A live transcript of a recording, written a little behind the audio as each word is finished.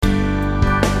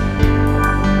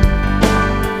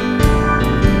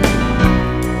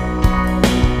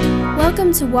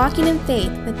Welcome to Walking in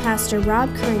Faith with Pastor Rob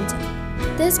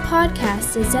Currington. This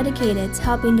podcast is dedicated to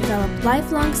helping develop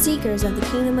lifelong seekers of the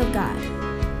kingdom of God.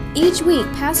 Each week,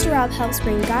 Pastor Rob helps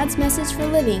bring God's message for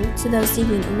living to those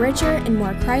seeking a richer and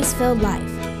more Christ-filled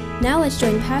life. Now let's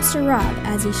join Pastor Rob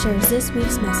as he shares this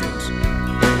week's message.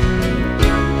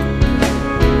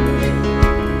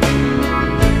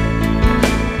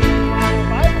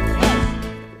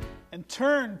 And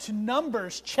turn to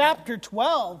Numbers chapter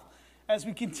 12 as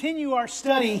we continue our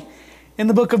study in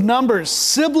the book of Numbers.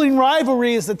 Sibling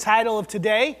Rivalry is the title of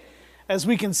today as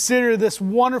we consider this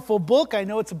wonderful book. I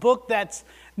know it's a book that's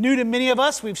new to many of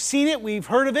us. We've seen it, we've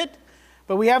heard of it,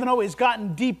 but we haven't always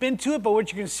gotten deep into it. But what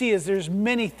you're going to see is there's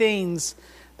many things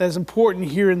that is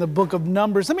important here in the book of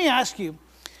Numbers. Let me ask you,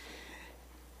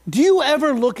 do you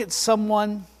ever look at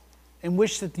someone and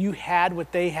wish that you had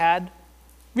what they had?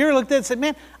 Have you ever looked at it and said,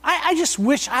 man, I just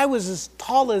wish I was as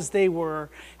tall as they were,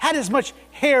 had as much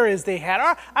hair as they had.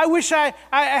 Or I wish I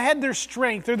had their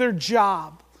strength or their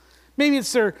job. Maybe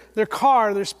it's their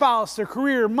car, their spouse, their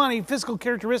career, money, physical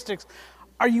characteristics.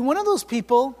 Are you one of those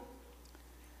people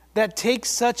that takes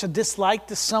such a dislike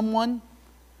to someone's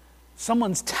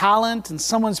talent and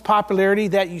someone's popularity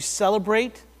that you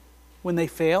celebrate when they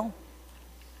fail?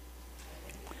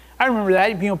 I remember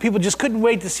that. People just couldn't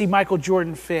wait to see Michael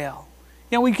Jordan fail.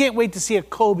 We can't wait to see a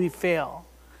Kobe fail.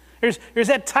 There's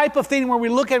that type of thing where we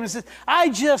look at him and say, I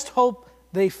just hope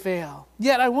they fail.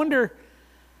 Yet I wonder,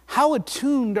 how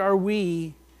attuned are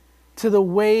we to the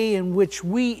way in which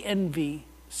we envy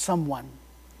someone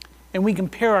and we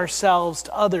compare ourselves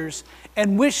to others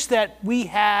and wish that we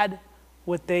had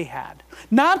what they had?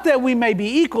 Not that we may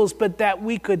be equals, but that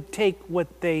we could take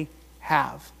what they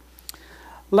have.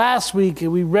 Last week,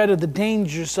 we read of the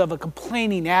dangers of a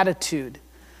complaining attitude.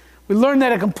 We learned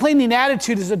that a complaining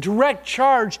attitude is a direct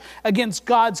charge against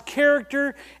God's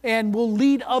character and will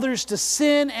lead others to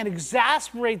sin and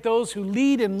exasperate those who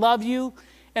lead and love you,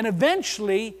 and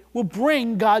eventually will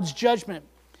bring God's judgment.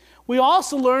 We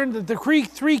also learned that the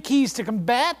three keys to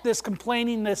combat this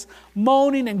complaining, this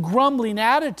moaning and grumbling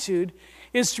attitude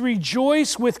is to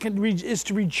rejoice with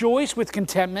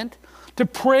contentment, to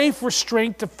pray for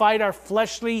strength to fight our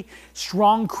fleshly,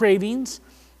 strong cravings,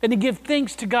 and to give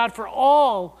thanks to God for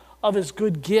all of His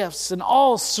good gifts in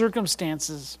all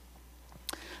circumstances.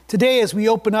 Today, as we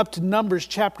open up to Numbers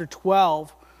chapter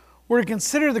 12, we're to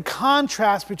consider the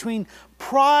contrast between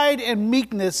pride and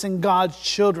meekness in God's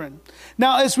children.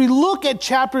 Now, as we look at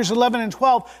chapters 11 and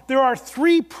 12, there are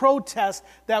three protests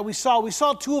that we saw. We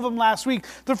saw two of them last week.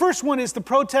 The first one is the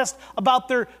protest about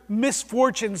their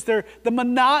misfortunes, the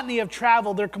monotony of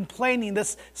travel, their complaining.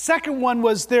 The second one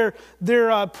was their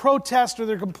protest or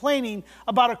their complaining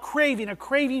about a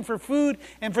craving for food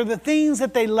and for the things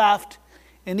that they left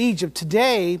in Egypt.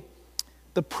 Today,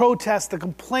 the protest, the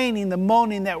complaining, the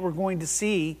moaning that we're going to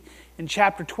see in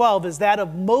chapter 12 is that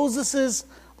of Moses'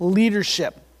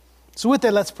 leadership. So with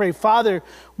that, let's pray. Father,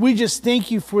 we just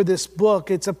thank you for this book.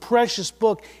 It's a precious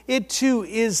book. It too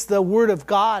is the Word of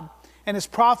God and is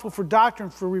profitable for doctrine,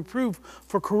 for reproof,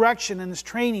 for correction, and is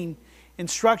training,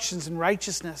 instructions in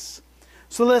righteousness.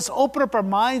 So let's open up our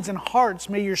minds and hearts.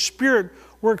 May your Spirit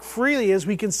work freely as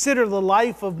we consider the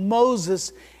life of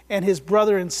Moses and his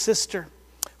brother and sister.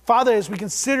 Father, as we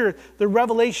consider the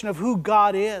revelation of who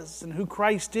God is and who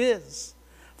Christ is,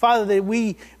 Father, that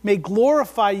we may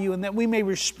glorify you and that we may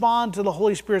respond to the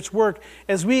Holy Spirit's work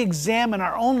as we examine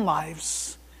our own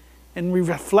lives in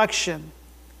reflection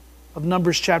of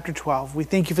Numbers chapter 12. We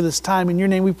thank you for this time. In your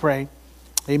name we pray.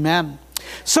 Amen.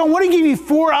 So I want to give you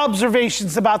 4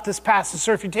 observations about this passage.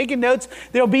 So if you're taking notes,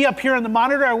 they'll be up here on the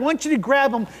monitor. I want you to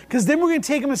grab them because then we're going to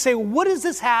take them and say, what does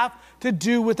this have to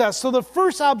do with us? So the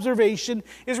first observation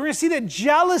is we're going to see that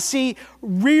jealousy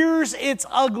rears its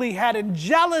ugly head. And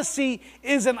jealousy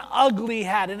is an ugly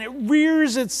head. And it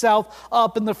rears itself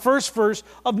up in the first verse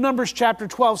of Numbers chapter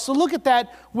 12. So look at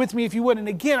that with me if you would. And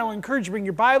again, I will encourage you to bring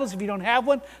your Bibles. If you don't have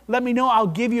one, let me know. I'll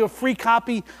give you a free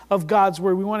copy of God's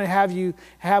Word. We want to have you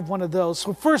have one of those.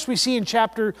 So first we see in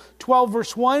chapter 12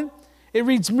 verse 1, it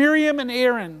reads, Miriam and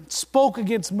Aaron spoke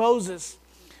against Moses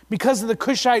because of the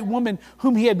Cushite woman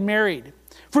whom he had married.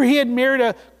 For he had married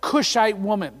a Cushite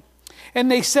woman. And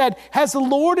they said, has the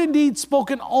Lord indeed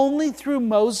spoken only through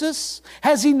Moses?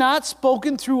 Has he not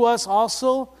spoken through us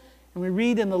also? And we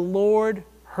read, and the Lord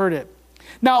heard it.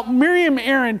 Now, Miriam and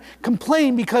Aaron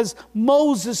complained because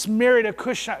Moses married a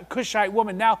Cushite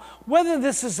woman. Now, whether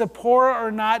this is Zipporah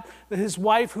or not, his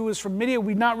wife who was from Midian,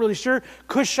 we're not really sure.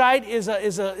 Cushite is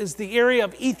the area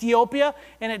of Ethiopia,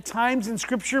 and at times in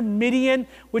Scripture, Midian,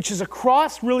 which is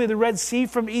across really the Red Sea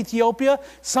from Ethiopia,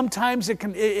 sometimes it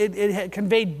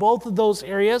conveyed both of those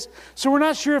areas. So we're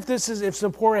not sure if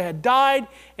Zipporah had died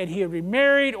and he had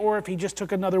remarried, or if he just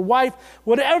took another wife.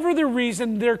 Whatever the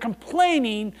reason, they're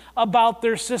complaining about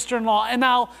their sister-in-law. And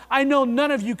now, I know none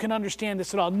of you can understand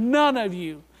this at all. None of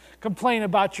you complain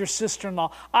about your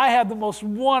sister-in-law. I have the most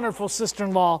wonderful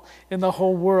sister-in-law in the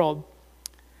whole world.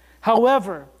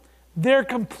 However, their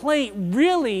complaint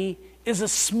really is a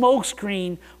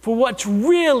smokescreen for what's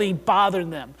really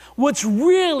bothering them, what's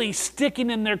really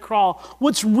sticking in their craw,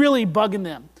 what's really bugging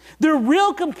them. Their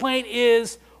real complaint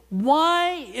is,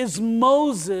 why is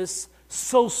Moses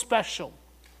so special?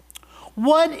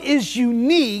 What is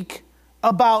unique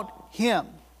about him?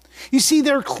 You see,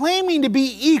 they're claiming to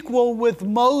be equal with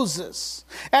Moses.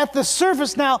 At the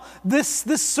surface now, this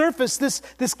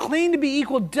claim to be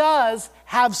equal does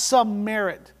have some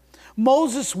merit.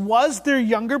 Moses was their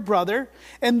younger brother,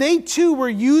 and they too were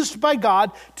used by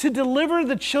God to deliver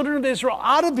the children of Israel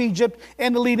out of Egypt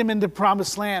and to lead them into the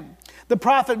promised land. The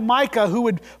prophet Micah, who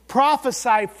would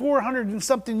prophesy 400 and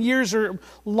something years or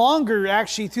longer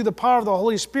actually through the power of the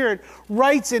Holy Spirit,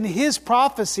 writes in his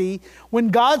prophecy when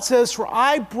God says, "For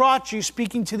I brought you,"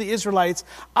 speaking to the Israelites,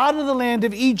 "out of the land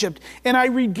of Egypt, and I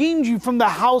redeemed you from the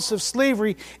house of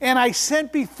slavery, and I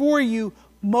sent before you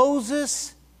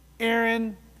Moses,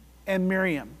 Aaron, and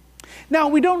Miriam." Now,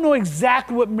 we don't know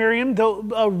exactly what Miriam's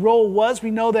role was. We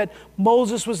know that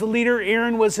Moses was the leader,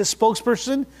 Aaron was his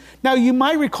spokesperson. Now, you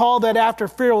might recall that after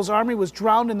Pharaoh's army was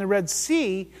drowned in the Red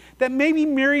Sea, that maybe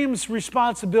Miriam's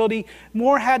responsibility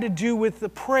more had to do with the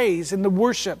praise and the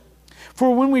worship.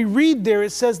 For when we read there,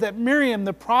 it says that Miriam,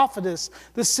 the prophetess,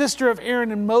 the sister of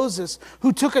Aaron and Moses,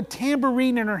 who took a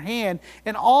tambourine in her hand,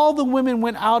 and all the women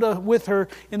went out with her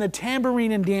in the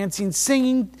tambourine and dancing,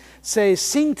 singing, say,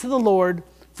 "Sing to the Lord,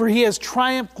 for he has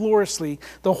triumphed gloriously.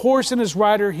 The horse and his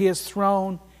rider he has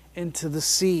thrown into the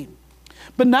sea."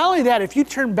 But not only that, if you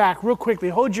turn back real quickly,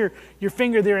 hold your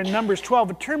finger there in Numbers 12,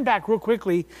 but turn back real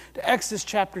quickly to Exodus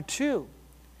chapter 2.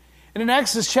 And in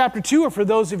Exodus chapter 2, or for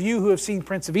those of you who have seen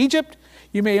Prince of Egypt,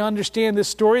 you may understand this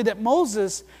story that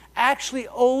Moses actually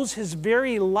owes his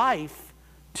very life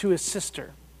to his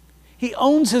sister. He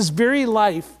owns his very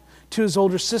life to his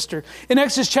older sister. In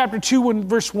Exodus chapter 2,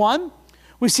 verse 1,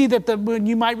 we see that when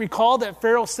you might recall that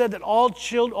Pharaoh said that all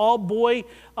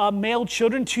male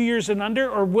children 2 years and under,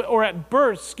 or at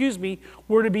birth,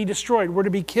 were to be destroyed, were to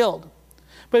be killed.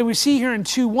 But we see here in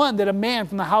 2:1 that a man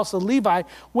from the house of Levi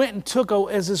went and took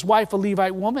as his wife a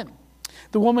Levite woman.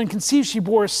 The woman conceived, she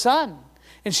bore a son,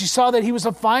 and she saw that he was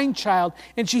a fine child,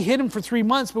 and she hid him for 3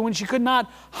 months. But when she could not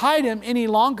hide him any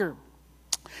longer,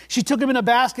 she took him in a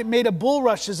basket made of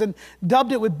bulrushes and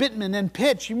dubbed it with bitumen and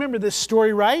pitch. You remember this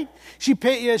story, right? She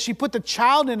put the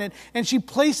child in it, and she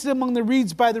placed it among the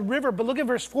reeds by the river. But look at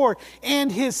verse 4.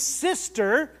 And his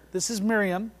sister, this is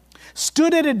Miriam,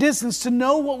 stood at a distance to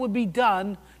know what would be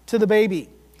done to the baby.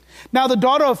 Now the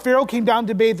daughter of Pharaoh came down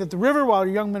to bathe at the river while her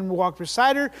young men walked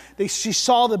beside her. She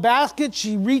saw the basket,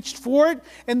 she reached for it,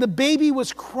 and the baby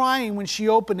was crying when she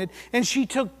opened it. And she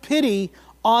took pity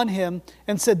on him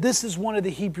and said, "This is one of the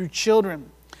Hebrew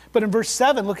children." But in verse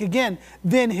 7, look again.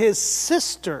 Then his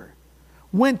sister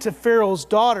went to Pharaoh's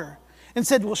daughter and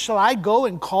said, "Well, shall I go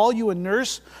and call you a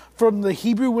nurse from the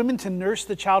Hebrew women to nurse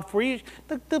the child for you?"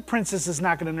 The princess is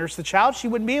not going to nurse the child. She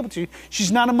wouldn't be able to.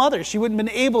 She's not a mother. She wouldn't have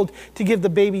been able to give the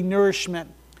baby nourishment.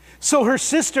 So his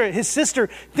sister,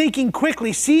 thinking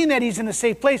quickly, seeing that he's in a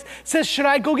safe place, says, "Should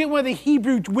I go get one of the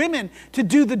Hebrew women to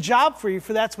do the job for you?"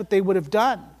 For that's what they would have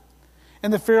done.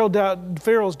 And the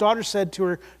Pharaoh's daughter said to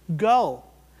her, "Go."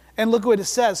 And look what it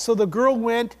says. So the girl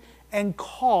went and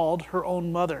called her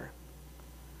own mother.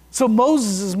 So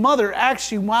Moses' mother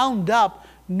actually wound up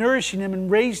nourishing him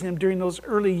and raising him during those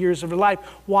early years of her life.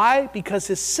 Why? Because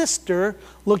his sister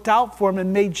looked out for him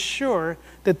and made sure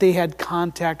that they had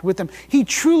contact with him. He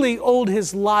truly owed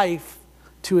his life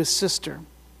to his sister.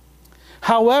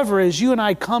 However, as you and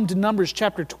I come to Numbers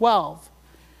chapter 12,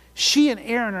 she and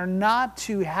Aaron are not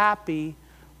too happy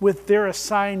with their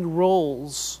assigned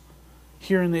roles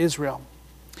here in Israel.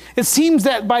 It seems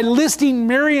that by listing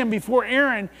Miriam before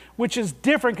Aaron, which is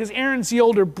different because Aaron's the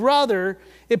older brother,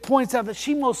 it points out that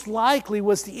she most likely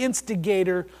was the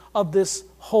instigator of this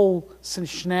whole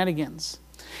shenanigans.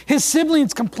 Moses'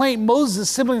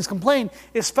 siblings' complaint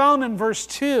is found in verse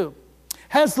 2.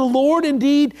 Has the Lord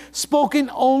indeed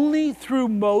spoken only through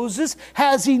Moses?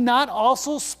 Has he not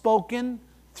also spoken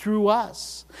through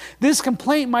us? This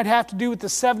complaint might have to do with the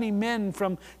 70 men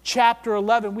from chapter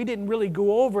 11. We didn't really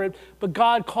go over it, but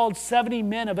God called 70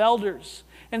 men of elders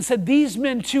and said, these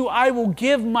men too I will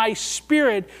give my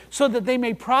Spirit so that they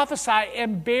may prophesy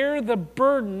and bear the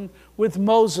burden with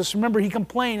Moses. Remember, he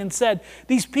complained and said,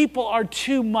 these people are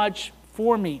too much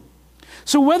for me.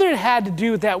 So whether it had to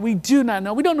do with that, we do not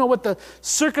know. We don't know what the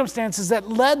circumstances that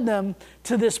led them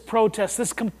to this protest,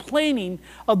 this complaining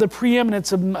of the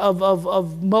preeminence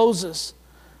of Moses.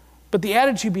 But the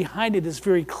attitude behind it is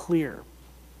very clear.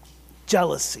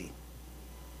 Jealousy.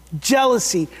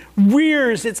 Jealousy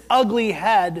rears its ugly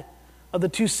head of the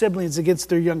two siblings against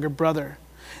their younger brother.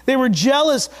 They were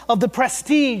jealous of the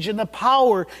prestige and the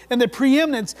power and the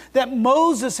preeminence that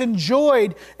Moses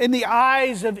enjoyed in the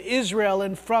eyes of Israel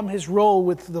and from his role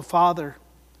with the father.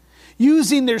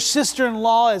 Using their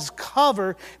sister-in-law as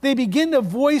cover, they begin to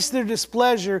voice their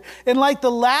displeasure. And like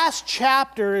the last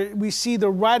chapter, we see the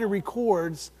writer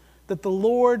records that the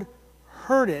Lord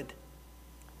heard it.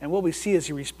 And what we see is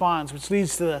he responds, which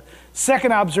leads to the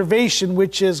second observation,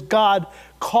 which is God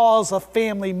calls a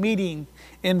family meeting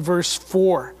in verse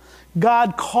 4.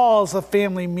 God calls a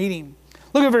family meeting.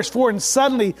 Look at verse 4. And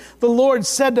suddenly the Lord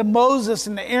said to Moses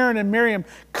and to Aaron and Miriam,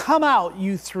 come out,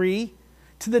 you three,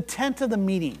 to the tent of the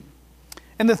meeting.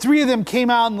 And the three of them came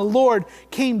out, and the Lord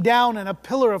came down in a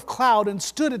pillar of cloud and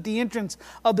stood at the entrance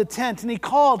of the tent. And he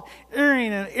called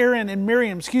Aaron and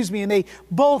Miriam, and they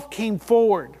both came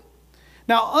forward.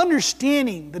 Now,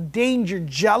 understanding the danger,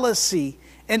 jealousy,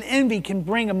 and envy can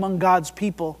bring among God's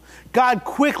people, God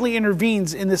quickly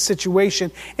intervenes in this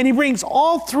situation, and he brings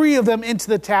all three of them into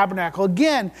the tabernacle.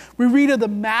 Again, we read of the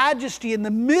majesty and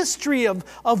the mystery of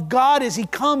God as he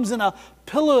comes in a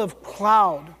pillar of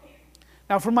cloud.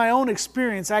 Now, from my own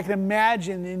experience, I can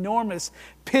imagine the enormous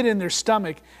pit in their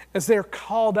stomach as they're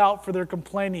called out for their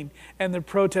complaining and their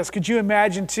protest. Could you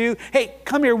imagine too? Hey,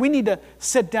 come here, we need to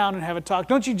sit down and have a talk.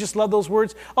 Don't you just love those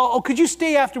words? Oh, could you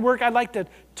stay after work? I'd like to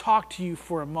talk to you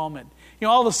for a moment.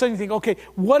 All of a sudden you think, okay,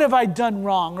 what have I done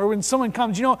wrong? Or when someone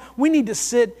comes, we need to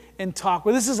sit and talk.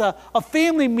 Well, this is a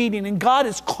family meeting, and God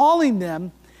is calling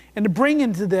them and to bring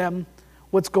into them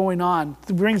what's going on.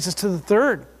 It brings us to the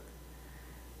third.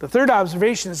 The third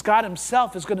observation is God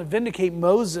himself is going to vindicate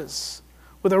Moses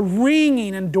with a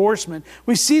ringing endorsement.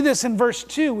 We see this in verse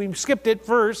 2. We skipped it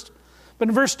first. But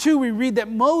in verse 2, we read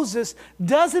that Moses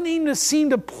doesn't even seem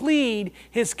to plead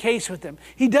his case with them.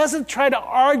 He doesn't try to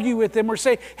argue with them or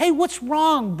say, hey, what's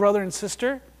wrong, brother and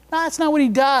sister? No, that's not what he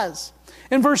does.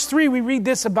 In verse 3, we read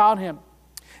this about him.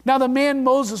 Now the man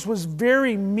Moses was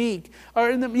very meek.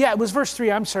 It was verse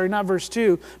 3, I'm sorry, not verse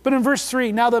 2. But in verse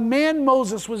 3, now the man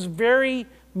Moses was very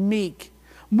meek,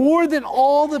 more than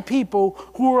all the people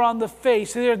who were on the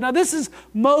face of the earth. Now this is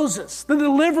Moses, the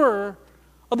deliverer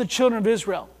of the children of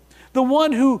Israel, the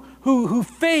one who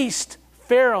faced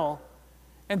Pharaoh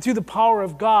and through the power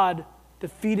of God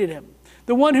defeated him,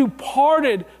 the one who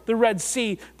parted the Red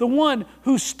Sea, the one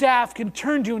whose staff can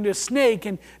turn you into a snake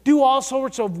and do all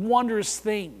sorts of wondrous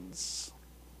things.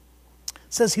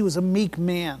 It says he was a meek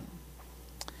man.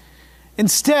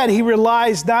 Instead, he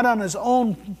relies not on his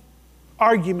own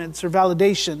arguments or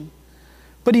validation,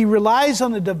 but he relies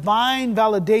on the divine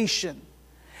validation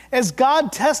as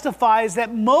God testifies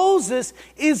that Moses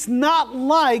is not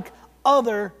like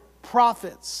other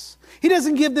prophets. He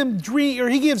doesn't give them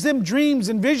he gives them dreams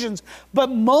and visions,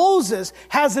 but Moses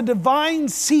has a divine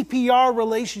CPR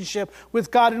relationship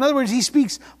with God. In other words, he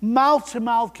speaks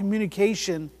mouth-to-mouth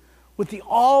communication with the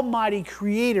almighty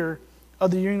creator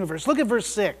of the universe. Look at verse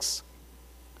 6.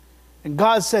 And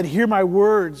God said, hear my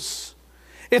words.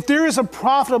 If there is a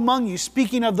prophet among you,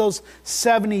 speaking of those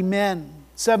 70 men,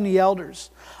 70 elders,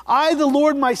 I, the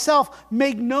Lord myself,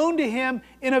 make known to him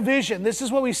in a vision. This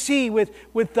is what we see with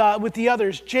the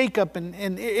others, Jacob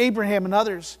and Abraham and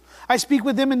others. I speak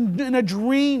with them in a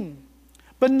dream.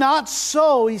 But not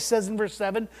so, he says in verse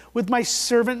 7, with my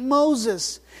servant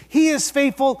Moses. He is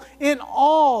faithful in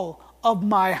all of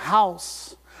my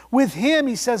house. With him,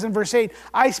 he says in verse 8,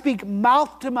 I speak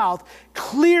mouth to mouth,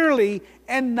 clearly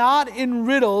and not in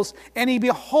riddles, and he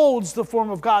beholds the form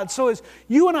of God. So as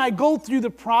you and I go through the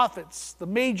prophets, the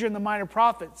major and the minor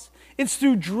prophets, it's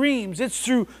through dreams, it's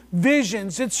through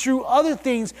visions, it's through other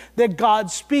things that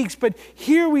God speaks. But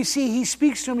here we see he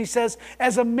speaks to him, he says,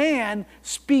 as a man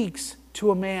speaks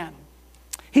to a man.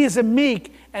 He is a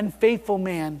meek and faithful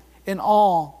man in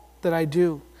all that I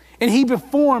do. And he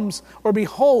performs or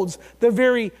beholds the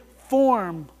very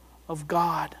form of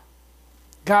God.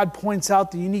 God points out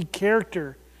the unique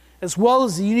character as well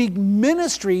as the unique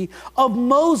ministry of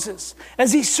Moses,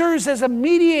 as he serves as a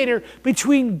mediator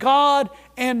between God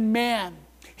and man.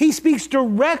 He speaks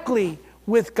directly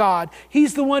with God.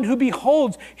 He's the one who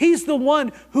beholds. He's the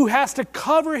one who has to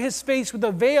cover his face with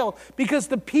a veil because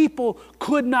the people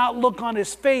could not look on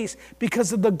his face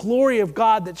because of the glory of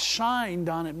God that shined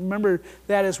on it. Remember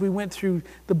that as we went through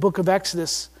the book of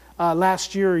Exodus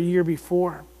last year or a year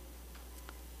before.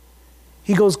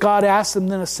 He goes, God asked them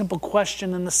then a simple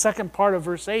question in the second part of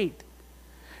verse 8.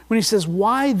 When he says,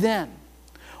 why then?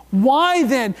 Why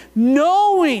then,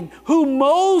 knowing who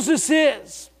Moses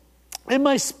is, in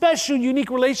my special, unique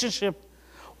relationship,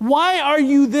 why are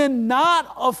you then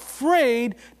not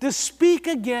afraid to speak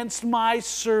against my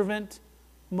servant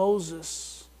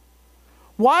Moses?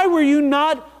 Why were you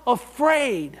not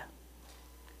afraid?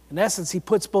 In essence, he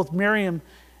puts both Miriam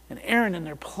and Aaron in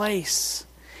their place.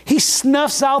 He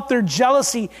snuffs out their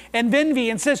jealousy and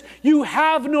envy and says, you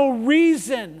have no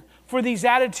reason for these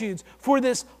attitudes, for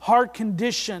this heart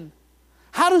condition.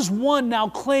 How does one now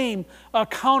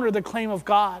counter the claim of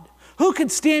God? Who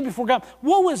could stand before God?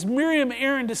 What was Miriam and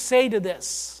Aaron to say to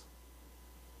this?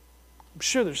 I'm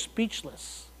sure they're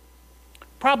speechless.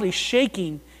 Probably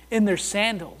shaking in their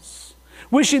sandals.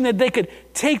 Wishing that they could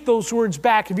take those words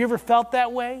back. Have you ever felt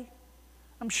that way?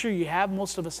 I'm sure you have.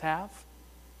 Most of us have.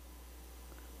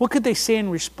 What could they say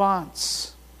in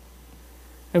response?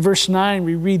 In verse 9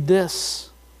 we read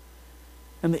this.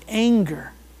 And the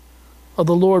anger of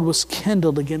the Lord was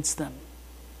kindled against them.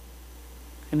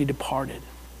 And he departed.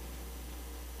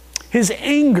 His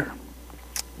anger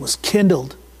was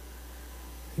kindled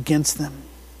against them.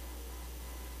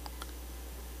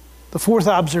 The fourth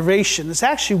observation is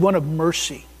actually one of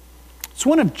mercy. It's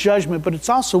one of judgment, but it's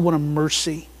also one of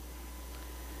mercy.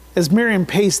 As Miriam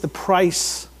pays the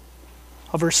price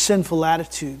of her sinful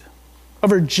attitude, of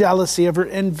her jealousy, of her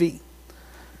envy,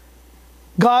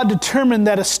 God determined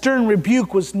that a stern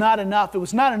rebuke was not enough. It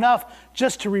was not enough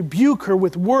just to rebuke her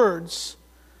with words.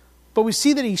 But we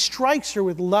see that he strikes her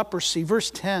with leprosy.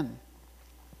 Verse 10.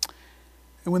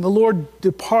 And when the Lord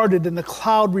departed and the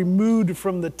cloud removed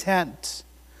from the tent,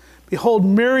 behold,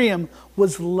 Miriam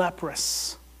was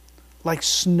leprous, like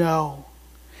snow.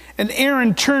 And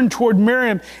Aaron turned toward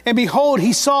Miriam, and behold,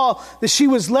 he saw that she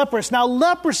was leprous. Now,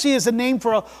 leprosy is a name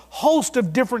for a host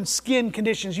of different skin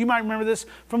conditions. You might remember this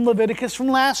from Leviticus from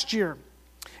last year.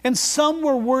 And some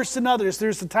were worse than others.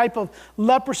 There's the type of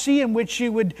leprosy in which it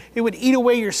would eat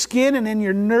away your skin and then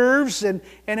your nerves, and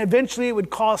eventually it would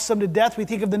cause some to death. We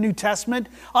think of the New Testament.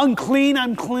 Unclean,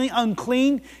 unclean,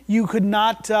 unclean. You could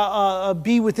not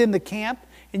be within the camp,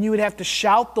 and you would have to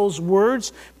shout those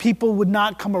words. People would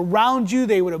not come around you.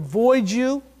 They would avoid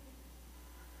you.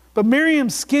 But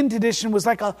Miriam's skin condition was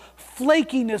like a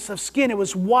flakiness of skin. It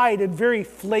was white and very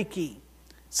flaky.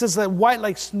 It says that white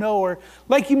like snow, or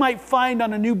like you might find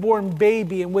on a newborn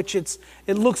baby, in which it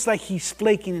looks like he's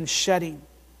flaking and shedding.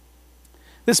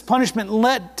 This punishment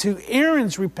led to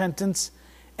Aaron's repentance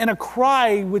and a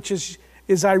cry which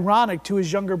is ironic to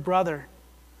his younger brother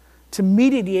to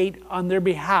mediate on their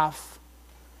behalf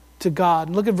to God.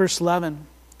 Look at verse 11.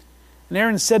 And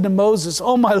Aaron said to Moses,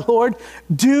 "Oh my Lord,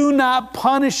 do not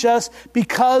punish us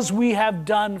because we have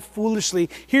done foolishly."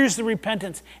 Here's the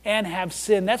repentance, and have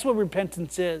sinned. That's what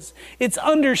repentance is. It's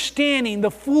understanding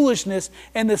the foolishness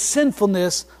and the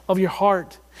sinfulness of your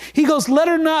heart. He goes, "Let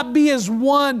her not be as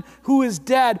one who is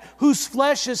dead, whose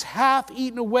flesh is half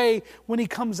eaten away when he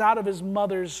comes out of his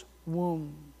mother's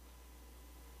womb."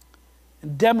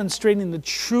 And demonstrating the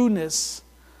trueness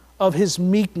of his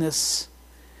meekness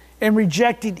and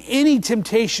rejecting any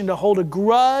temptation to hold a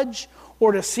grudge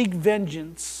or to seek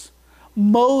vengeance,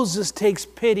 Moses takes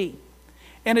pity,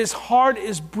 and his heart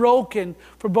is broken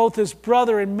for both his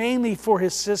brother and mainly for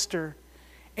his sister.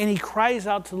 And he cries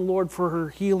out to the Lord for her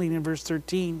healing in verse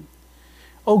 13.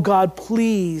 "Oh God,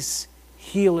 please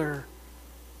heal her,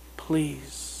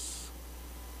 please."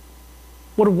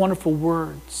 What wonderful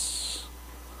words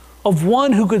of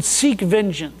one who could seek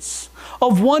vengeance,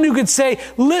 of one who could say,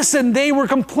 "Listen, they were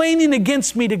complaining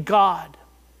against me to God."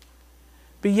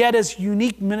 But yet as a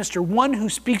unique minister, one who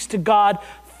speaks to God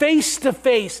face to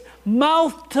face,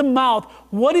 mouth to mouth,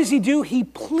 what does he do? He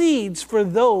pleads for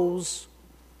those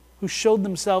who showed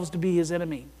themselves to be his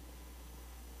enemy.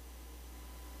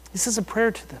 This is a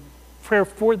prayer to them, prayer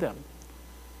for them.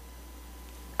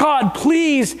 God,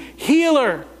 please heal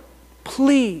her,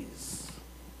 please.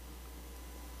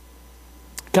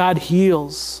 God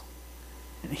heals,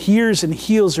 and hears and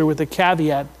heals her with a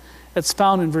caveat that's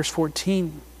found in verse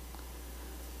 14.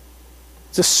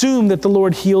 It's assumed that the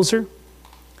Lord heals her,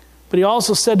 but he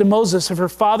also said to Moses, if her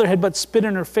father had but spit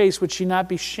in her face, would she not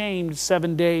be shamed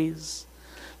 7 days?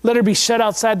 Let her be shut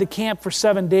outside the camp for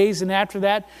 7 days, and after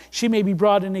that she may be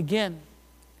brought in again.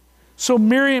 So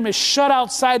Miriam is shut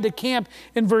outside the camp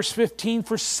in verse 15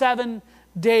 for 7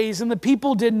 days. And the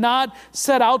people did not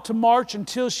set out to march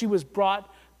until she was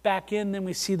brought back in. Then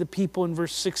we see the people in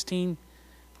verse 16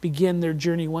 begin their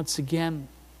journey once again.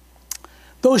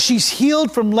 Though she's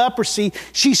healed from leprosy,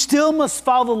 she still must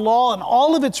follow the law and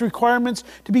all of its requirements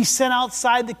to be sent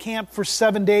outside the camp for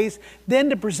 7 days,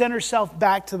 then to present herself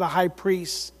back to the high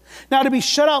priest. Now, to be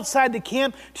shut outside the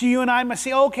camp, to you and I must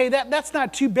say, okay, that's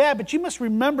not too bad, but you must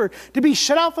remember, to be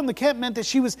shut out from the camp meant that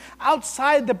she was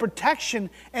outside the protection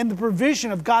and the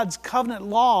provision of God's covenant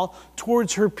law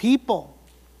towards her people.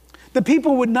 The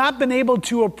people would not have been able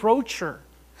to approach her.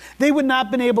 They would not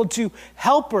have been able to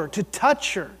help her, to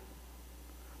touch her.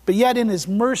 But yet in his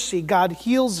mercy, God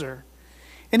heals her.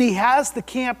 And he has the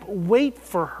camp wait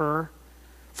for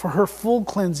her full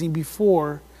cleansing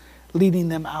before leading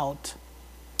them out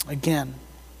again.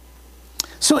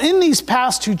 So in these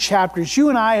past 2 chapters, you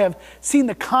and I have seen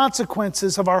the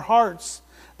consequences of our hearts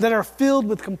that are filled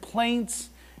with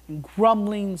complaints and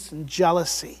grumblings and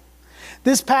jealousy.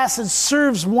 This passage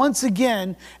serves once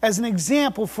again as an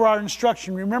example for our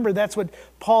instruction. Remember, that's what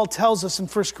Paul tells us in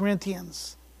 1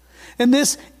 Corinthians. And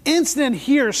this incident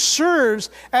here serves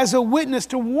as a witness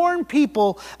to warn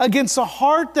people against a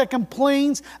heart that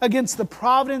complains against the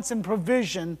providence and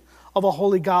provision of a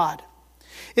holy God.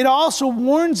 It also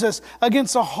warns us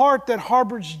against a heart that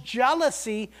harbors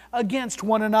jealousy against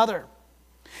one another.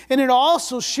 And it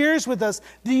also shares with us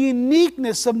the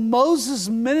uniqueness of Moses'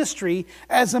 ministry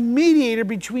as a mediator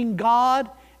between God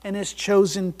and his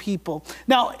chosen people.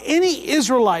 Now, any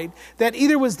Israelite that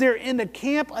either was there in the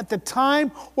camp at the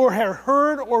time or had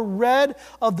heard or read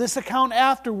of this account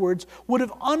afterwards would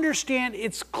have understood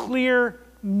its clear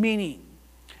meaning.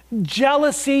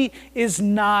 Jealousy is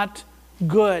not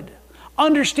good.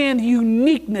 Understand the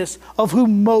uniqueness of who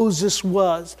Moses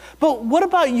was. But what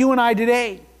about you and I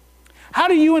today? How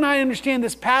do you and I understand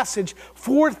this passage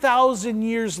 4,000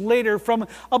 years later from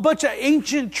a bunch of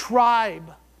ancient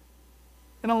tribe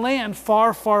in a land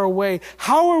far, far away?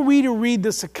 How are we to read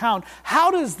this account?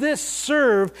 How does this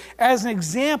serve as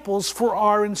examples for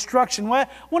our instruction? Well,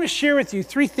 I want to share with you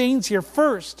 3 things here.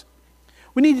 First,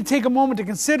 we need to take a moment to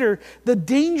consider the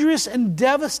dangerous and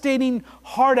devastating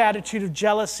heart attitude of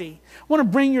jealousy. I want to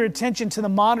bring your attention to the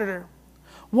monitor.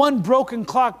 One broken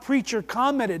clock preacher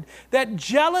commented that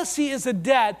jealousy is a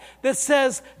debt that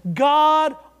says,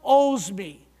 God owes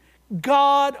me.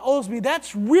 God owes me.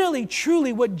 That's really,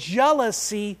 truly what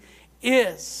jealousy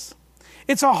is.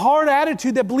 It's a hard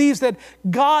attitude that believes that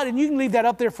God, and you can leave that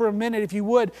up there for a minute if you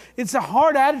would. It's a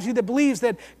hard attitude that believes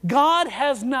that God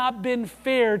has not been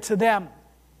fair to them.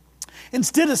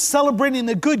 Instead of celebrating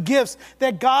the good gifts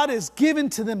that God has given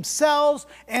to themselves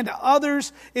and to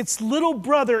others, its little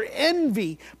brother,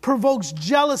 envy, provokes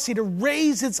jealousy to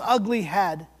raise its ugly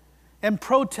head and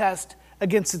protest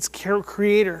against its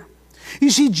creator.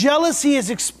 You see, jealousy is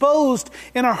exposed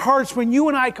in our hearts when you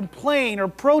and I complain or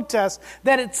protest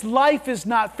that its life is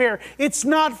not fair. It's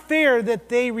not fair that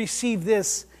they receive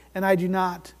this and I do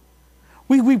not.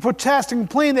 We protest and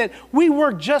complain that we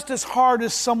work just as hard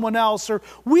as someone else, or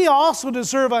we also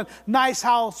deserve a nice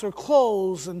house or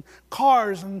clothes and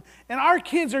cars, and our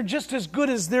kids are just as good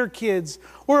as their kids.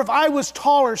 Or if I was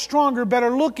taller, stronger,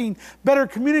 better looking, better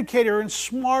communicator, and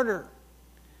smarter.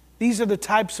 These are the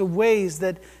types of ways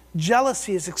that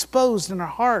jealousy is exposed in our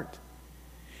heart.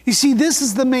 You see, this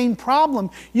is the main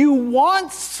problem. You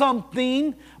want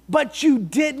something, but you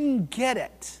didn't get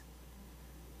it.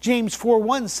 James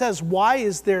 4:1 says, why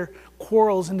is there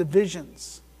quarrels and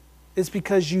divisions? It's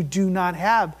because you do not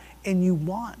have and you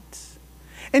want.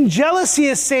 And jealousy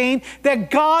is saying that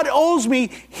God owes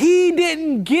me. He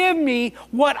didn't give me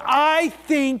what I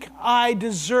think I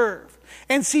deserve.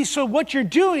 And see, so what you're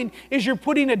doing is you're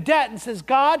putting a debt and says,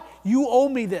 God, you owe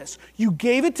me this. You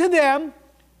gave it to them.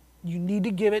 You need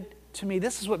to give it to me.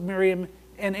 This is what Miriam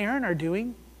and Aaron are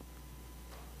doing.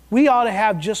 We ought to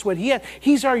have just what he had.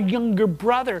 He's our younger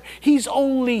brother. He's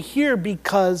only here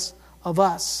because of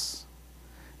us.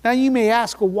 Now you may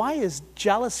ask, well, why is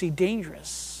jealousy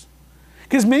dangerous?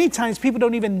 Because many times people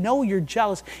don't even know you're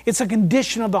jealous. It's a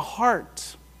condition of the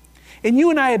heart. And you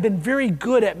and I have been very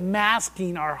good at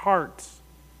masking our hearts,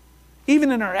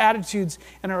 even in our attitudes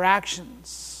and our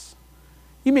actions.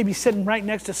 You may be sitting right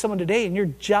next to someone today and you're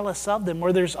jealous of them,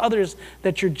 or there's others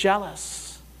that you're jealous.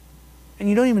 And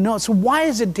you don't even know it. So why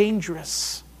is it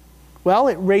dangerous? Well,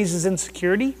 it raises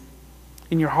insecurity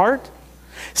in your heart.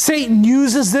 Satan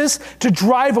uses this to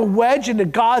drive a wedge into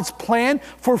God's plan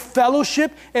for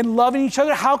fellowship and loving each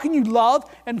other. How can you love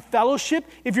and fellowship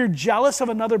if you're jealous of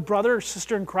another brother or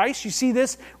sister in Christ? You see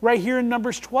this right here in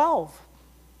Numbers 12.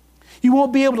 You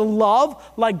won't be able to love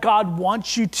like God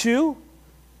wants you to.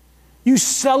 You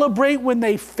celebrate when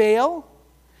they fail.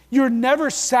 You're never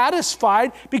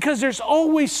satisfied because there's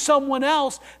always someone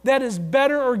else that is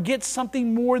better or gets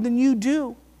something more than you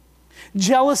do.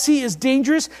 Jealousy is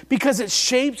dangerous because it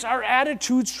shapes our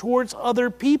attitudes towards other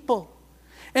people.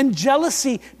 And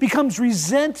jealousy becomes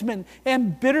resentment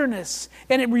and bitterness,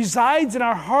 and it resides in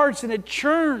our hearts and it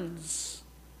churns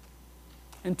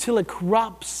until it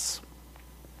corrupts.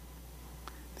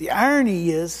 The irony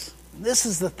is, this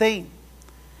is the thing,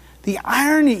 the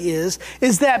irony is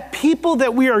that people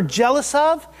that we are jealous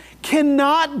of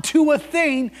cannot do a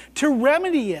thing to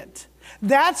remedy it.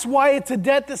 That's why it's a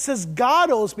debt that says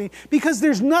God owes me, because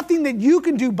there's nothing that you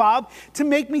can do, Bob, to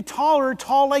make me taller or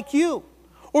tall like you,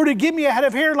 or to give me a head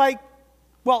of hair like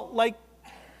I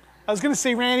was going to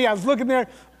say Randy, I was looking there,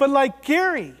 but like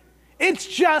Gary. It's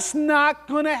just not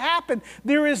going to happen.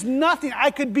 There is nothing. I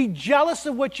could be jealous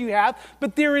of what you have,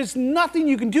 but there is nothing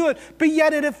you can do it, but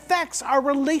yet it affects our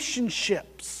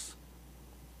relationships.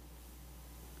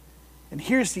 And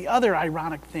here's the other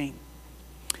ironic thing.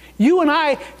 You and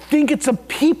I think it's a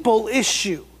people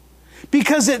issue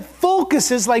because it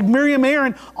focuses, like Miriam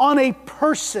Aaron, on a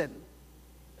person.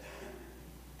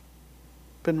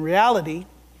 But in reality,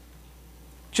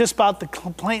 just about the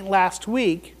complaint last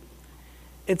week,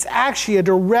 it's actually a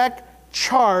direct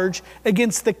charge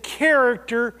against the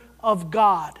character of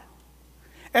God.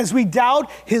 As we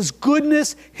doubt His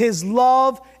goodness, His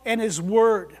love, and His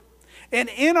word. And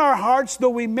in our hearts, though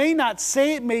we may not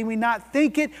say it, may we not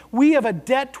think it, we have a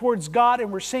debt towards God,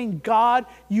 and we're saying, God,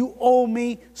 you owe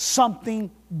me something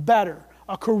better.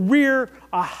 A career,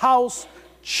 a house,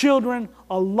 children,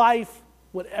 a life,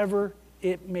 whatever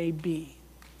it may be.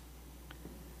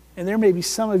 And there may be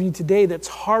some of you today that's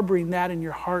harboring that in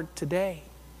your heart today.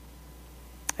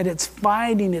 And it's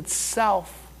finding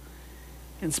itself.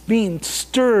 It's being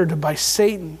stirred by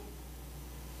Satan.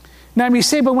 Now you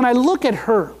say, but when I look at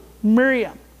her,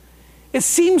 Miriam, it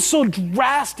seems so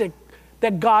drastic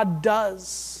that God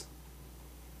does.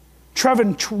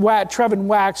 Trevin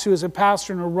Wax, who is a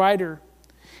pastor and a writer,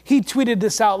 he tweeted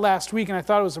this out last week, and I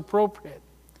thought it was appropriate.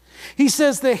 He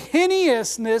says, the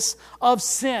hideousness of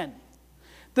sin,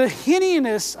 the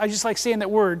hideousness, I just like saying that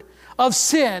word, of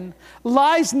sin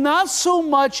lies not so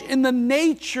much in the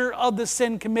nature of the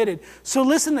sin committed. So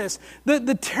listen to this.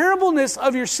 The terribleness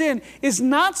of your sin is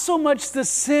not so much the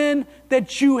sin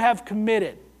that you have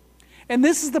committed. And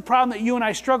this is the problem that you and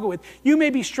I struggle with. You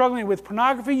may be struggling with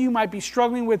pornography. You might be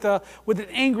struggling with an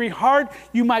angry heart.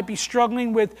 You might be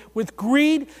struggling with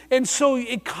greed. And so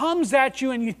it comes at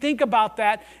you and you think about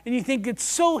that and you think it's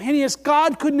so heinous.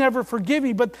 God could never forgive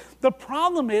me. But the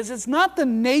problem is it's not the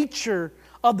nature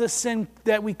of the sin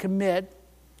that we commit,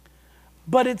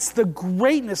 but it's the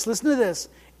greatness. Listen to this.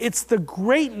 It's the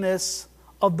greatness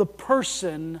of the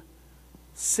person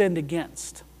sinned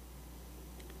against.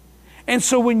 And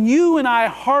so when you and I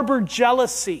harbor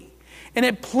jealousy and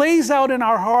it plays out in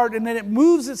our heart and then it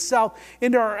moves itself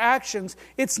into our actions,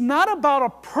 it's not about a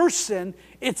person,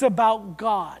 it's about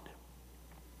God.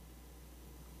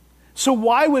 So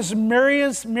why was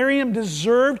Miriam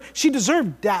deserved? She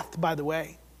deserved death, by the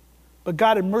way. But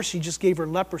God in mercy just gave her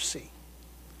leprosy.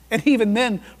 And even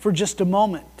then, for just a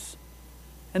moment.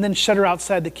 And then shut her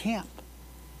outside the camp.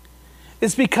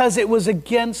 It's because it was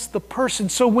against the person.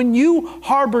 So when you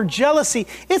harbor jealousy,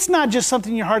 it's not just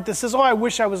something in your heart that says, oh, I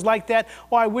wish I was like that.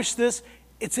 Oh, I wish this.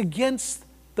 It's against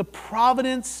the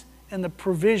providence and the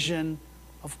provision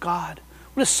of God.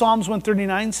 What does Psalms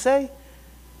 139 say?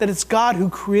 That it's God who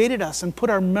created us and put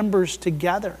our members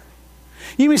together.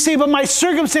 You may say, but my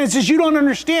circumstances, you don't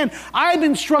understand. I've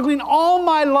been struggling all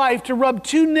my life to rub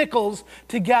two nickels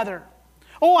together.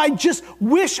 Oh, I just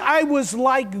wish I was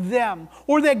like them,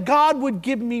 or that God would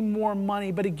give me more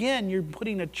money. But again, you're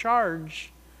putting a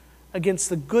charge against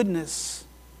the goodness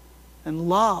and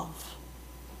love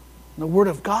and the Word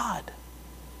of God.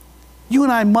 You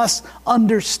and I must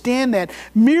understand that.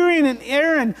 Miriam and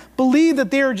Aaron believed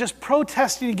that they were just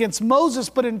protesting against Moses,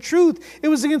 but in truth, it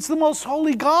was against the most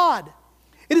holy God.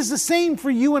 It is the same for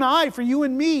you and I, for you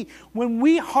and me. When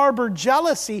we harbor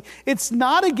jealousy, it's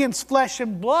not against flesh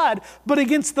and blood, but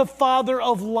against the Father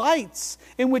of lights,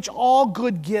 in which all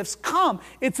good gifts come.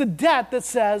 It's a debt that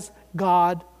says,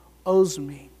 God owes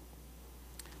me.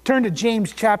 Turn to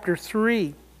James chapter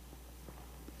 3.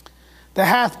 The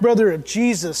half-brother of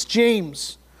Jesus,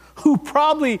 James, who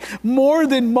probably more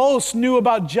than most knew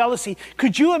about jealousy.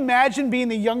 Could you imagine being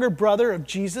the younger brother of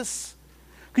Jesus?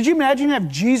 Could you imagine you have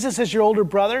Jesus as your older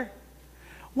brother?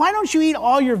 Why don't you eat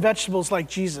all your vegetables like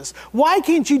Jesus? Why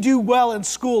can't you do well in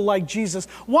school like Jesus?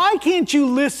 Why can't you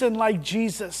listen like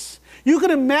Jesus? You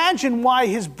can imagine why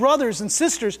his brothers and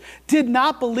sisters did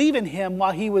not believe in him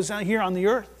while he was here on the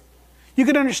earth. You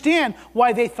can understand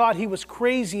why they thought he was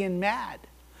crazy and mad.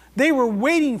 They were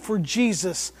waiting for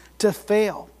Jesus to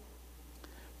fail.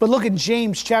 But look at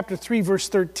James chapter 3, verse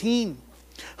 13.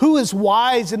 Who is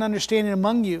wise and understanding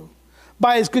among you?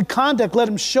 By his good conduct, let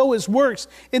him show his works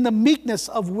in the meekness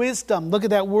of wisdom. Look at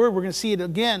that word. We're going to see it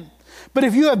again. But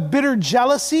if you have bitter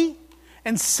jealousy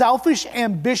and selfish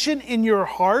ambition in your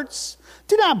hearts,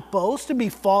 do not boast and be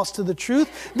false to the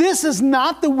truth. This is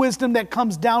not the wisdom that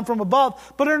comes down from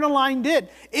above, but underlined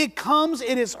it. It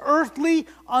is earthly,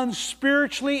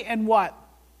 unspiritually, and what?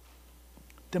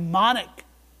 Demonic.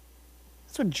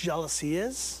 That's what jealousy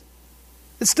is.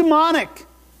 It's demonic.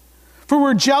 For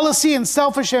where jealousy and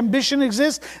selfish ambition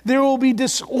exist, there will be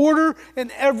disorder in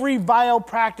every vile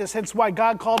practice. Hence why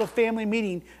God called a family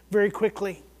meeting very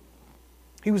quickly.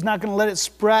 He was not going to let it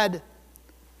spread.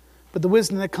 But the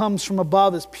wisdom that comes from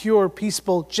above is pure,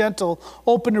 peaceful, gentle,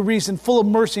 open to reason, full of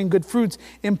mercy and good fruits,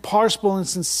 impartial and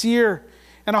sincere,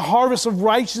 and a harvest of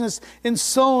righteousness and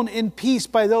sown in peace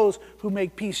by those who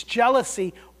make peace.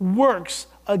 Jealousy works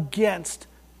against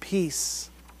peace.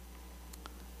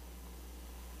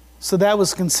 So that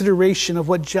was consideration of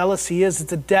what jealousy is.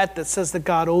 It's a debt that says that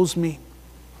God owes me.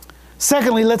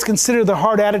 Secondly, let's consider the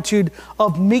hard attitude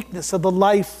of meekness, of the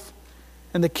life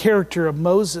and the character of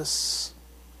Moses.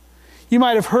 You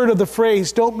might have heard of the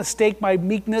phrase, don't mistake my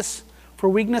meekness for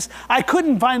weakness. I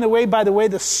couldn't find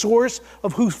the source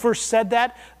of who first said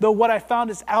that, though what I found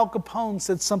is Al Capone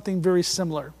said something very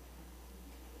similar.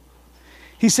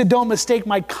 He said, don't mistake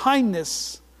my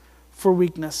kindness for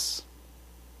weakness.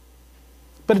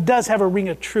 But it does have a ring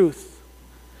of truth.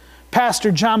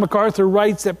 Pastor John MacArthur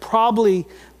writes that probably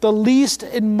the least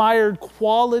admired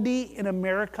quality in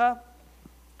America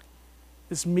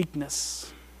is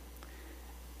meekness.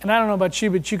 And I don't know about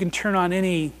you, but you can turn on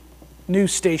any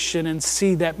news station and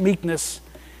see that meekness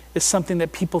is something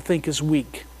that people think is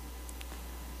weak.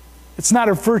 It's not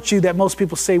a virtue that most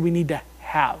people say we need to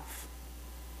have.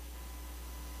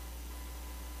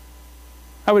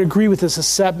 I would agree with this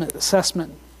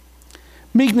assessment.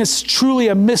 Meekness is truly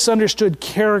a misunderstood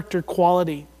character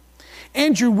quality.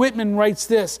 Andrew Whitman writes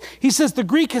this. He says, the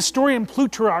Greek historian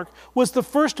Plutarch was the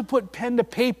first to put pen to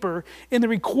paper in the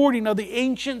recording of the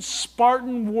ancient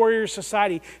Spartan warrior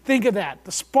society. Think of that,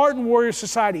 the Spartan warrior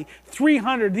society,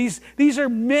 300. These are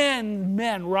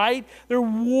men, right? They're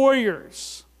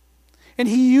warriors. And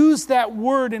he used that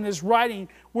word in his writing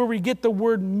where we get the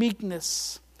word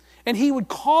meekness. And he would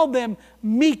call them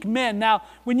meek men. Now,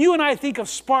 when you and I think of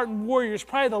Spartan warriors,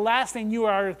 probably the last thing you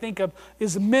are to think of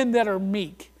is men that are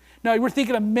meek. Now, we're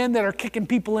thinking of men that are kicking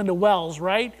people into wells,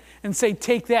 right? And say,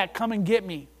 take that, come and get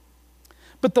me.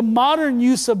 But the modern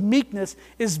use of meekness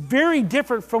is very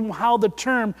different from how the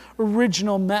term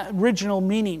original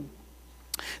meaning.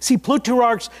 See,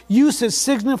 Plutarch's usage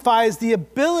signifies the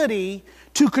ability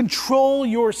to control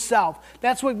yourself.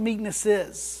 That's what meekness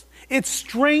is. It's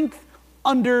strength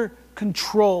under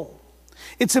control.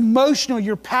 It's emotional,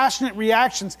 your passionate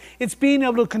reactions. It's being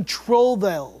able to control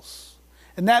those.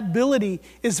 And that ability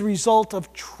is the result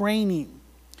of training.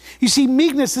 You see,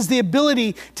 meekness is the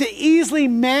ability to easily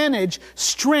manage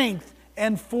strength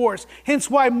and force. Hence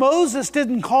why Moses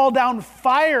didn't call down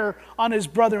fire on his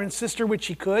brother and sister, which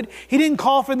he could. He didn't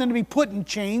call for them to be put in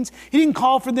chains. He didn't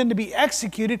call for them to be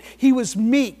executed. He was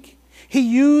meek.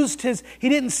 He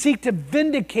didn't seek to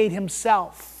vindicate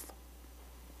himself.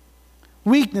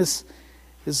 Weakness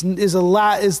weakness,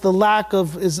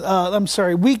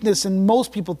 and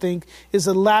most people think, is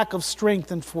a lack of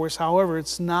strength and force. However,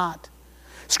 it's not.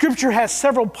 Scripture has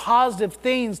several positive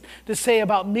things to say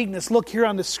about meekness. Look here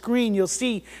on the screen, you'll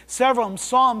see several of them.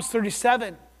 Psalms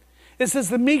 37. It says,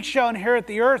 the meek shall inherit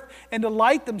the earth and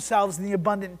delight themselves in the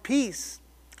abundant peace.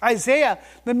 Isaiah,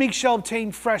 the meek shall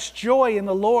obtain fresh joy in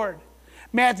the Lord.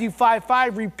 Matthew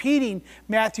 5:5, repeating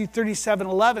Matthew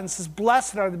 37:11, says,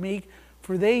 blessed are the meek,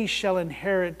 for they shall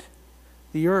inherit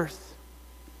the earth.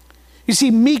 You see,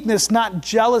 meekness, not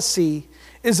jealousy,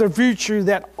 is a virtue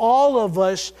that all of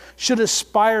us should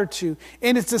aspire to.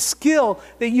 And it's a skill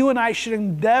that you and I should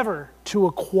endeavor to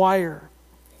acquire.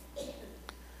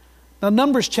 Now,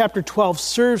 Numbers chapter 12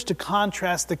 serves to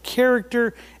contrast the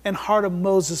character and heart of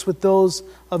Moses with those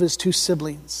of his two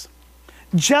siblings.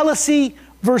 Jealousy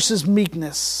versus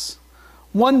meekness.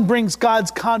 One brings God's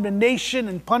condemnation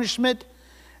and punishment,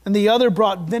 and the other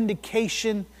brought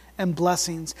vindication and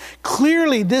blessings.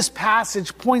 Clearly, this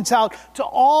passage points out to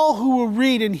all who will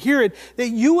read and hear it that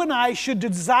you and I should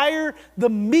desire the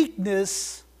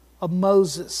meekness of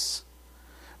Moses.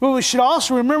 But we should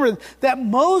also remember that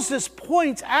Moses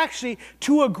points actually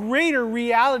to a greater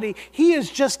reality. He is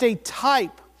just a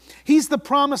type. He's the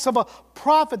promise of a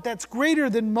prophet that's greater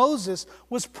than Moses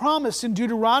was promised in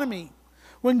Deuteronomy.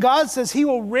 When God says he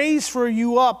will raise for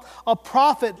you up a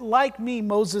prophet like me,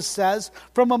 Moses says,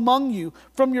 from among you,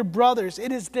 from your brothers.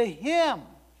 It is to him,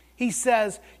 he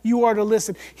says, you are to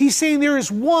listen. He's saying there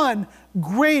is one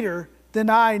greater than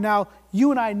I. Now,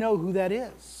 you and I know who that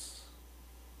is.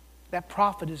 That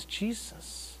prophet is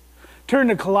Jesus. Turn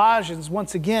to Colossians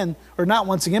once again, or not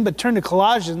once again, but turn to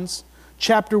Colossians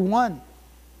chapter 1.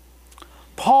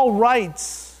 Paul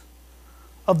writes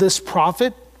of this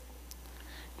prophet.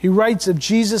 He writes of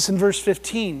Jesus in verse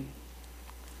 15.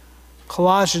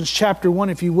 Colossians chapter 1,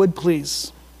 if you would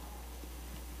please.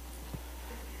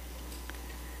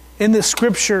 In this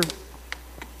scripture,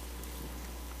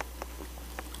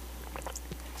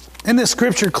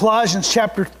 Colossians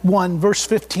chapter 1, verse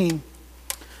 15,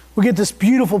 we get this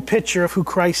beautiful picture of who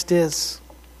Christ is.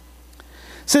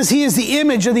 It says, he is the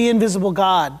image of the invisible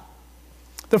God,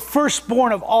 the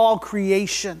firstborn of all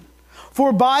creation.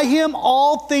 For by him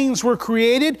all things were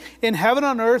created in heaven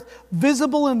and on earth,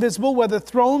 visible and invisible, whether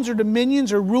thrones or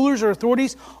dominions or rulers or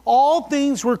authorities. All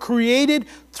things were created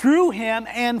through him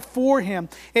and for him.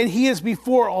 And he is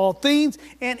before all things,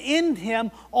 and in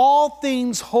him all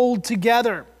things hold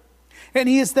together. And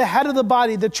he is the head of the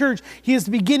body, the church. He is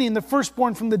the beginning, the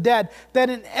firstborn from the dead, that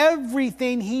in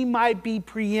everything he might be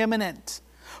preeminent.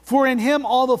 For in him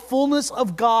all the fullness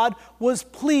of God was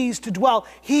pleased to dwell.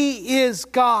 He is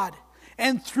God.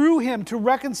 And through him to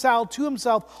reconcile to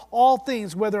himself all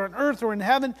things, whether on earth or in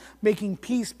heaven, making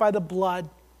peace by the blood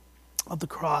of the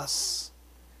cross.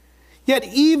 Yet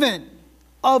even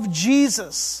of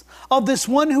Jesus, of this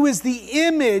one who is the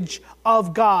image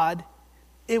of God,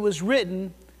 it was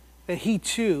written that he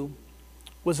too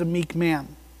was a meek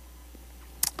man.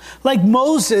 Like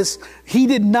Moses, he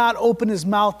did not open his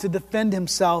mouth to defend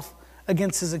himself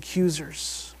against his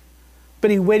accusers,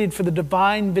 but he waited for the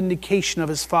divine vindication of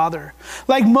his Father.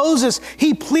 Like Moses,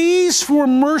 he pleads for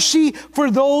mercy for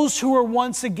those who were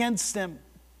once against him.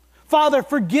 Father,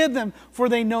 forgive them, for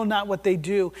they know not what they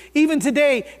do. Even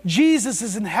today, Jesus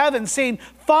is in heaven saying,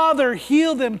 Father,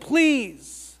 heal them,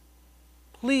 please.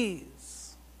 Please.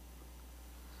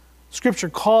 Scripture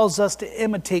calls us to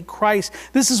imitate Christ.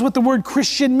 This is what the word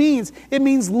Christian means. It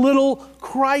means little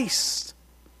Christ.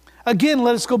 Again,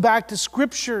 let us go back to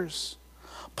Scriptures.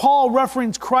 Paul,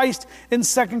 referencing Christ in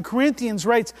 2 Corinthians,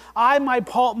 writes, I,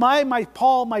 Paul,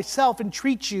 myself,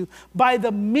 entreat you by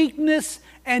the meekness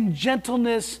and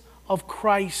gentleness of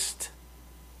Christ.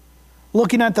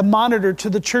 Looking at the monitor to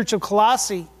the church of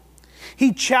Colossae,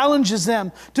 he challenges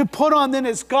them to put on then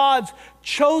as God's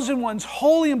chosen ones,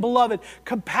 holy and beloved,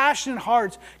 compassionate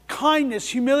hearts, kindness,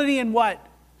 humility, and what?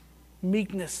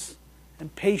 Meekness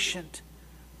and patience.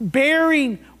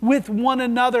 Bearing with one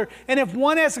another. And if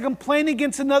one has a complaint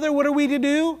against another, what are we to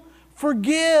do?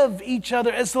 Forgive each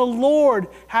other. As the Lord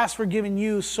has forgiven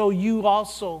you, so you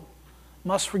also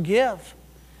must forgive.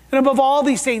 And above all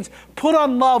these things, put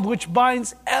on love, which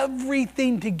binds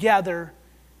everything together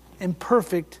in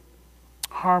perfect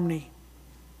harmony.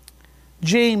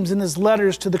 James, in his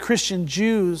letters to the Christian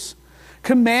Jews,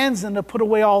 commands them to put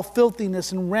away all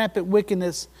filthiness and rampant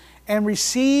wickedness and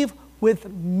receive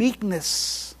with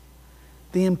meekness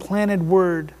the implanted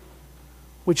word,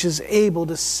 which is able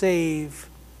to save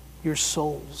your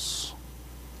souls.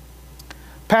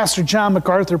 Pastor John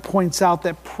MacArthur points out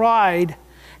that pride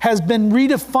has been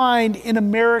redefined in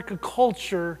American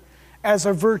culture as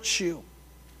a virtue.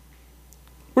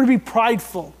 We're to be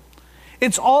prideful.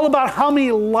 It's all about how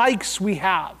many likes we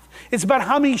have. It's about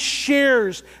how many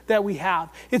shares that we have.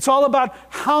 It's all about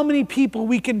how many people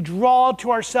we can draw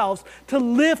to ourselves to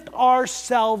lift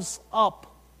ourselves up.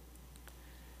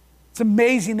 It's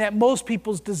amazing that most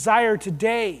people's desire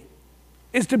today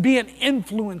is to be an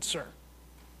influencer.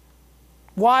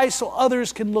 Why? So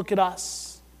others can look at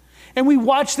us. And we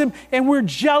watch them and we're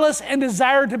jealous and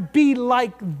desire to be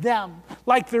like them,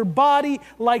 like their body,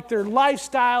 like their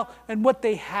lifestyle, and what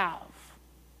they have.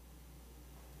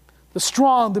 The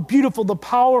strong, the beautiful, the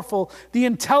powerful, the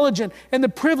intelligent, and the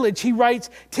privileged, he writes,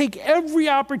 take every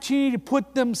opportunity to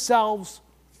put themselves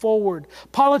forward.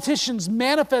 Politicians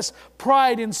manifest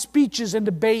pride in speeches and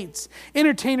debates.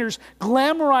 Entertainers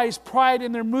glamorize pride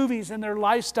in their movies and their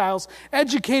lifestyles.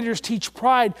 Educators teach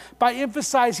pride by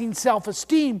emphasizing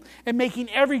self-esteem and making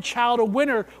every child a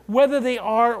winner, whether they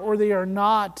are or they are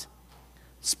not.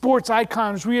 Sports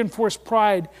icons reinforce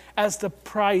pride as the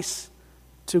price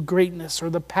to greatness or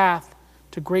the path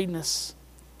to greatness.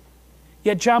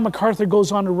 Yet John MacArthur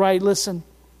goes on to write, listen,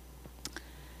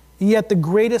 yet the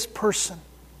greatest person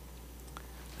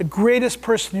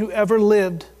who ever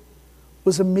lived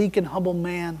was a meek and humble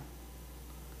man.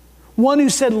 One who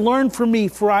said, learn from me,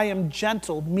 for I am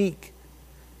gentle, meek,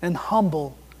 and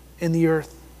humble in the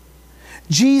earth.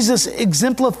 Jesus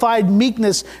exemplified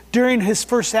meekness during his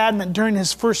first advent, during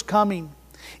his first coming,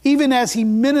 even as he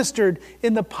ministered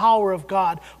in the power of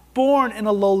God, born in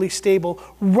a lowly stable,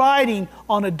 riding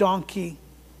on a donkey.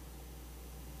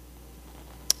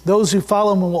 Those who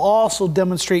follow him will also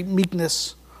demonstrate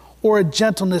meekness or a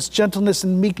gentleness. Gentleness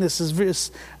and meekness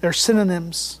are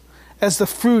synonyms as the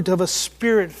fruit of a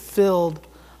spirit-filled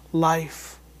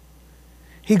life.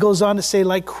 He goes on to say,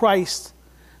 like Christ,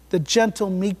 the gentle,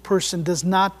 meek person does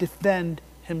not defend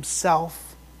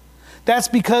himself. That's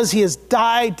because he has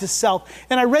died to self.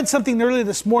 And I read something earlier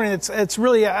this morning, it's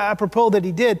really apropos that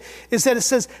he did, is that it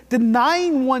says,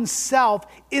 denying oneself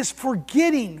is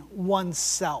forgetting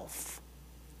oneself.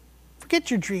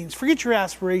 Forget your dreams, forget your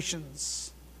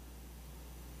aspirations.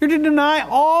 You're to deny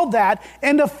all that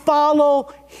and to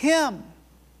follow him.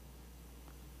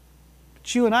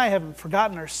 But you and I haven't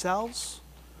forgotten ourselves.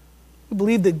 We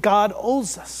believe that God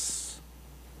owes us.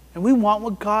 And we want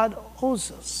what God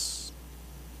owes us.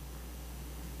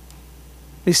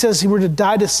 He says we're to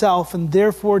die to self, and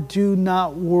therefore do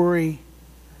not worry.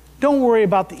 Don't worry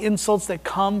about the insults that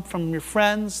come from your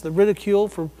friends, the ridicule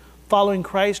for following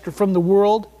Christ, or from the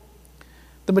world,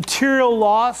 the material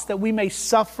loss that we may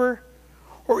suffer,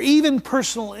 or even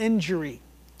personal injury.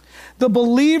 The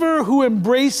believer who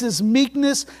embraces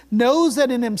meekness knows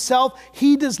that in himself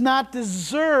he does not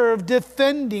deserve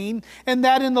defending, and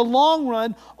that in the long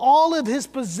run, all of his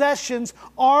possessions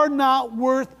are not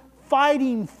worth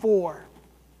fighting for.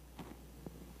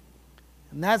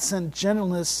 In that sense,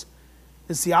 gentleness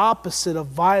is the opposite of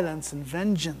violence and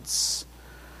vengeance.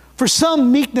 For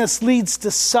some, meekness leads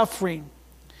to suffering.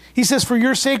 He says, for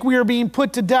your sake we are being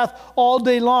put to death all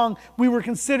day long. We were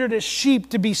considered as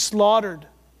sheep to be slaughtered.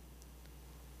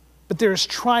 But there is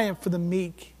triumph for the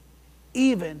meek,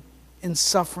 even in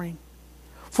suffering.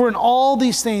 For in all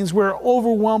these things,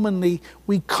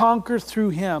 we conquer through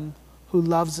him who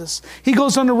loves us. He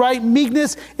goes on to write,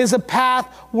 meekness is a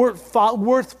path worth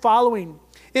following.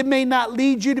 It may not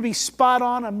lead you to be spot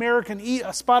on American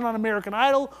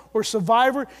Idol or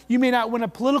Survivor. You may not win a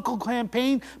political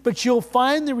campaign, but you'll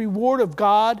find the reward of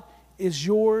God is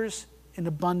yours in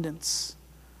abundance.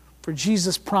 For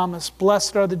Jesus promised,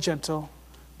 blessed are the gentle,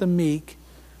 the meek,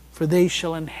 for they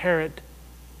shall inherit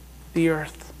the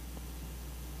earth.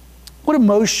 What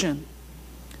emotion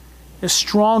is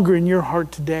stronger in your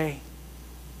heart today?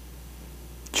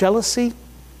 Jealousy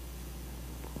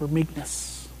or meekness?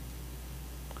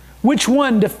 Which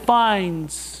one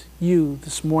defines you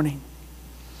this morning?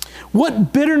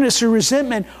 What bitterness or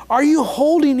resentment are you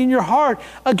holding in your heart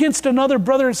against another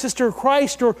brother and sister of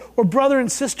Christ, or brother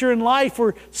and sister in life,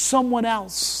 or someone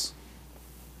else?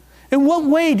 In what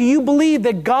way do you believe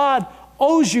that God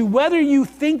owes you, whether you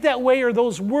think that way or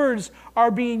those words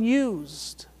are being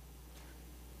used?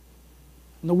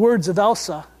 In the words of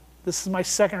Elsa, this is my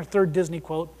second or third Disney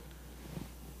quote,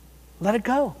 let it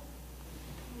go.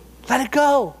 Let it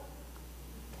go.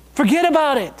 Forget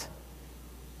about it.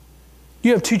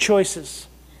 You have two choices.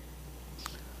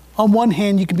 On one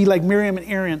hand, you can be like Miriam and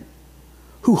Aaron,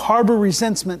 who harbor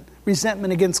resentment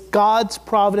against God's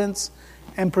providence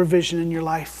and provision in your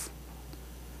life.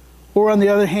 Or on the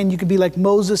other hand, you could be like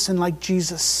Moses and like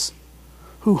Jesus,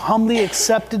 who humbly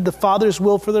accepted the Father's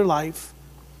will for their life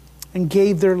and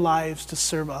gave their lives to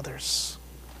serve others.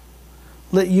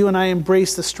 Let you and I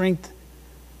embrace the strength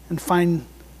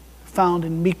found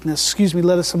in meekness.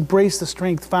 Let us embrace the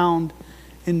strength found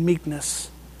in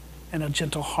meekness and a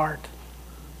gentle heart.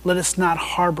 Let us not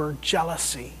harbor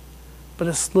jealousy, but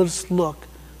let us look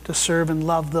to serve and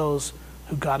love those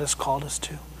who God has called us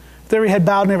to. With every head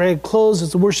bowed and every head closed,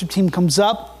 as the worship team comes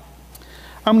up,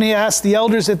 I'm going to ask the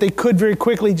elders that they could very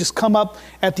quickly just come up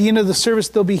at the end of the service.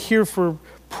 They'll be here for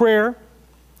prayer.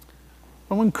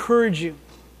 I want to encourage you.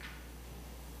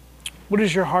 What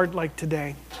is your heart like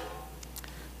today?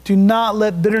 Do not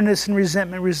let bitterness and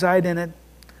resentment reside in it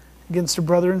against a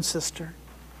brother and sister,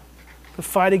 but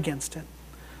fight against it.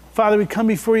 Father, we come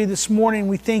before you this morning.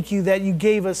 We thank you that you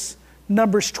gave us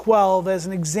Numbers 12 as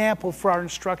an example for our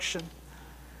instruction.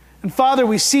 And Father,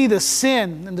 we see the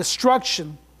sin and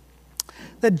destruction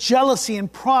that jealousy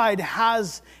and pride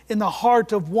has in the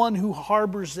heart of one who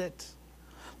harbors it.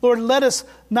 Lord, let us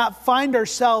not find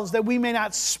ourselves that we may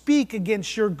not speak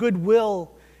against your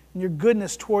goodwill and your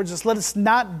goodness towards us. Let us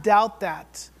not doubt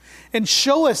that. And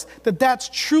show us that that's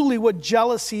truly what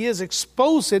jealousy is.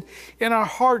 Expose it in our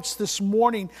hearts this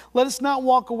morning. Let us not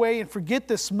walk away and forget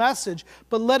this message,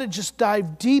 but let it just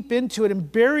dive deep into it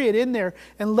and bury it in there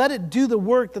and let it do the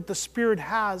work that the Spirit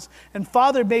has. And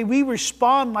Father, may we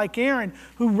respond like Aaron,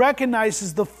 who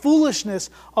recognizes the foolishness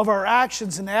of our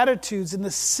actions and attitudes and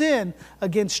the sin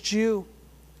against you.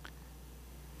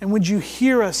 And would you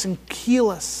hear us and heal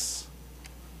us?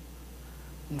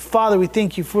 And Father, we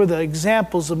thank you for the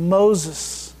examples of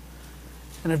Moses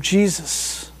and of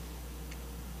Jesus,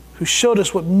 who showed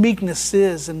us what meekness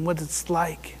is and what it's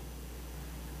like.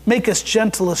 Make us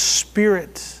gentle of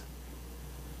spirit,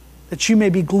 that you may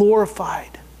be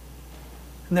glorified,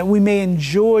 and that we may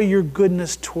enjoy your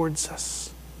goodness towards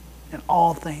us in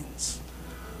all things.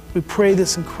 We pray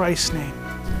this in Christ's name.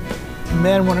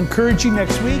 Amen. I want to encourage you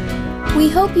next week. We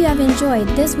hope you have enjoyed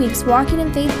this week's Walking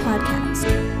in Faith podcast.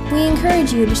 We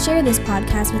encourage you to share this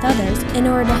podcast with others in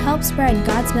order to help spread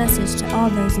God's message to all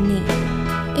those in need.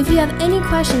 If you have any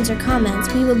questions or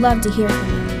comments, we would love to hear from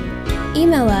you.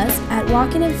 Email us at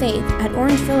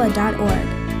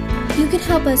walkinginfaith@orangevilla.org. You can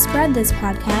help us spread this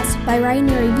podcast by writing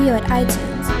a review at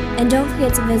iTunes, and don't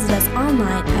forget to visit us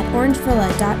online at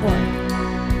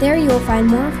orangevilla.org. There you will find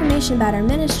more information about our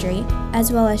ministry,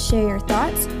 as well as share your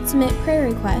thoughts, submit prayer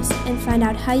requests, and find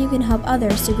out how you can help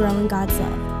others to grow in God's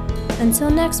love. Until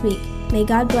next week, may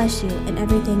God bless you in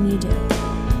everything you do.